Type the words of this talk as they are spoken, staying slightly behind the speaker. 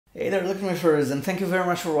Hey there, LickNRiffers, and thank you very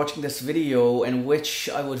much for watching this video, in which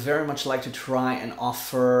I would very much like to try and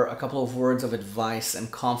offer a couple of words of advice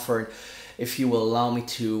and comfort, if you will allow me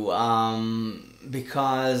to,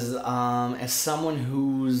 because as someone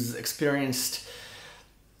who's experienced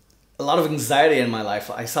a lot of anxiety in my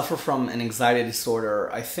life, I suffer from an anxiety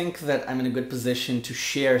disorder. I think that I'm in a good position to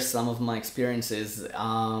share some of my experiences.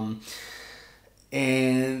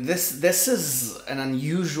 And this is an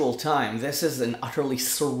unusual time. This is an utterly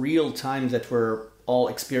surreal time that we're all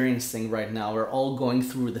experiencing right now. We're all going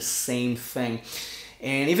through the same thing.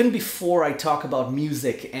 And even before I talk about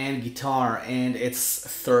music and guitar and its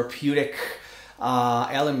therapeutic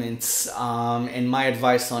elements, and my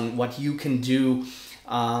advice on what you can do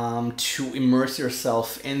to immerse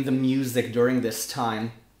yourself in the music during this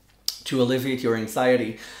time to alleviate your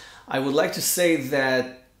anxiety, I would like to say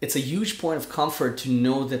that it's a huge point of comfort to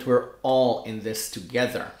know that we're all in this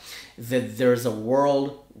together, that there's a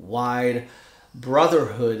worldwide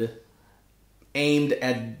brotherhood aimed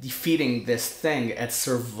at defeating this thing, at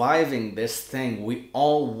surviving this thing. We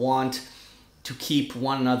all want to keep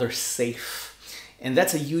one another safe. And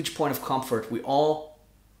that's a huge point of comfort. We're all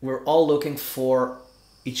looking for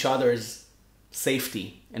each other's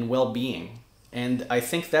safety and well-being. And I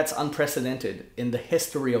think that's unprecedented in the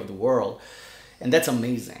history of the world. And that's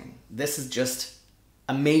amazing. This is just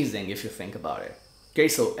amazing if you think about it. Okay,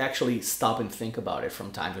 so actually stop and think about it from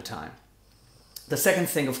time to time. The second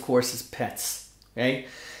thing, of course, is pets. Okay,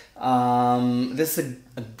 this is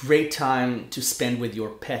a great time to spend with your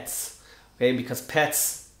pets. Okay, because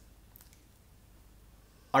pets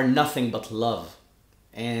are nothing but love.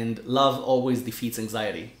 And love always defeats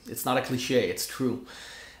anxiety. It's not a cliche, it's true.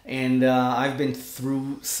 And I've been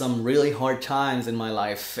through some really hard times in my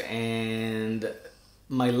life, and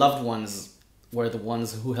my loved ones were the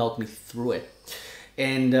ones who helped me through it.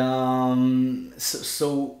 And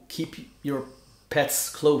so keep your pets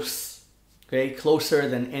close, okay? Closer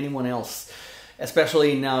than anyone else,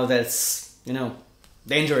 especially now that it's,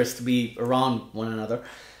 dangerous to be around one another.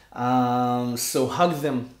 So hug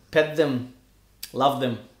them, pet them, love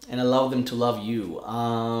them, and allow them to love you.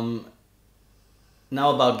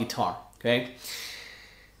 Now about guitar, okay?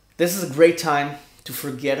 This is a great time to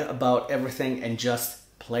forget about everything and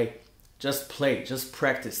just play. Just play, just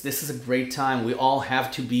practice. This is a great time. We all have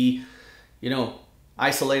to be,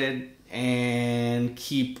 isolated and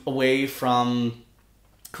keep away from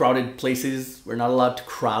crowded places. We're not allowed to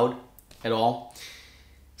crowd at all.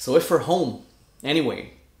 So if we're home,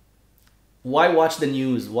 anyway, why watch the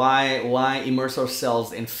news? Why immerse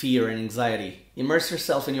ourselves in fear and anxiety? Immerse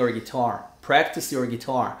yourself in your guitar. Practice your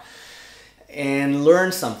guitar and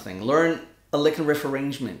learn something. Learn a LickNRiff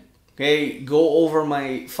arrangement. Okay, go over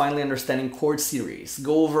my Finally Understanding chord series.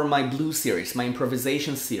 Go over my blues series, my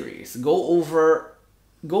improvisation series. Go over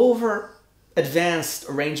advanced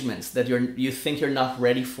arrangements that you think you're not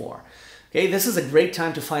ready for. Okay, this is a great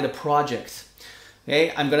time to find a project.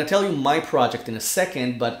 Okay, I'm gonna tell you my project in a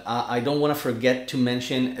second, but I don't want to forget to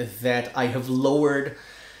mention that I have lowered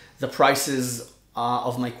the prices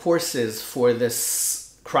of my courses for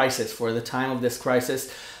this crisis, for the time of this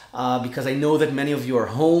crisis, because I know that many of you are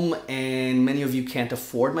home and many of you can't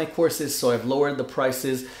afford my courses, so I've lowered the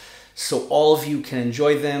prices so all of you can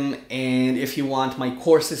enjoy them. And if you want my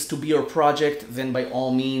courses to be your project, then by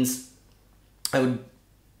all means, I would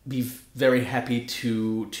be very happy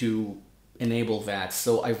to enable that.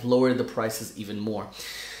 So I've lowered the prices even more.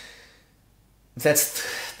 That's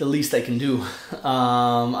the least I can do,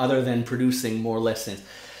 other than producing more lessons.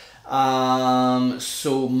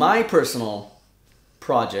 So my personal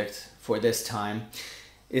project for this time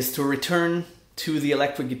is to return to the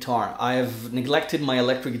electric guitar. I've neglected my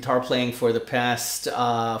electric guitar playing for the past,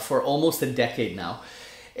 for almost a decade now.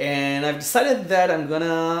 And I've decided that I'm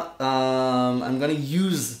gonna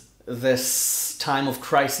use this time of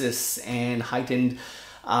crisis and heightened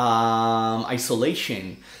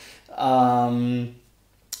isolation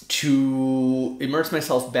to immerse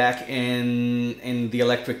myself back in the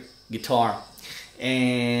electric guitar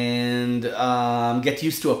and get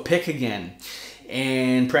used to a pick again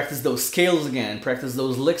and practice those scales again, practice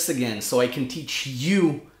those licks again, so I can teach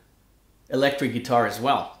you electric guitar as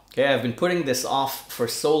well. Okay, I've been putting this off for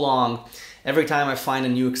so long. Every time I find a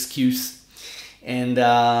new excuse, and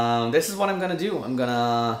this is what I'm gonna do. I'm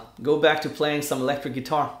gonna go back to playing some electric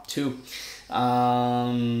guitar too.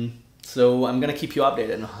 So I'm gonna keep you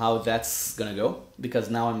updated on how that's gonna go, because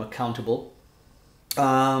now I'm accountable.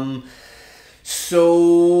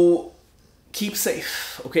 So keep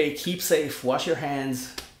safe, okay? Keep safe, wash your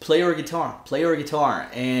hands, play your guitar,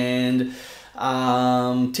 and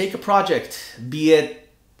take a project, be it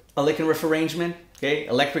a LickNRiff arrangement, Okay,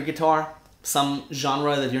 electric guitar, some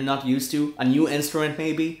genre that you're not used to, a new instrument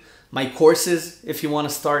maybe, my courses if you want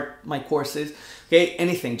to start my courses. Okay,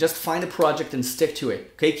 anything, just find a project and stick to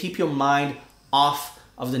it. Okay, keep your mind off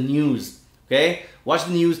of the news. Okay, watch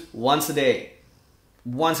the news once a day,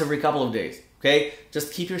 once every couple of days. Okay,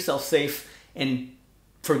 just keep yourself safe and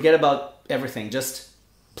forget about everything. Just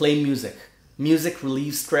play music. Music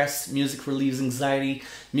relieves stress, music relieves anxiety.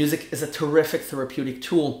 Music is a terrific therapeutic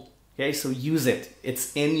tool. Okay, so use it.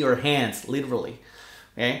 It's in your hands, literally.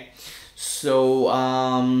 Okay, so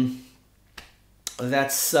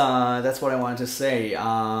that's what I wanted to say.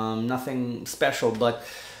 Nothing special, but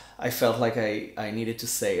I felt like I needed to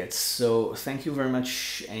say it. So thank you very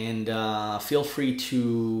much, and feel free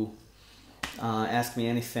to ask me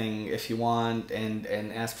anything if you want, and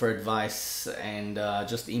ask for advice, and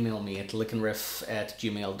just email me at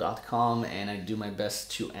LickNRiff@gmail.com, and I do my best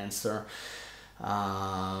to answer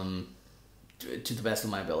to the best of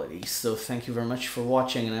my ability. So thank you very much for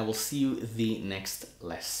watching, and I will see you the next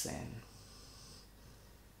lesson.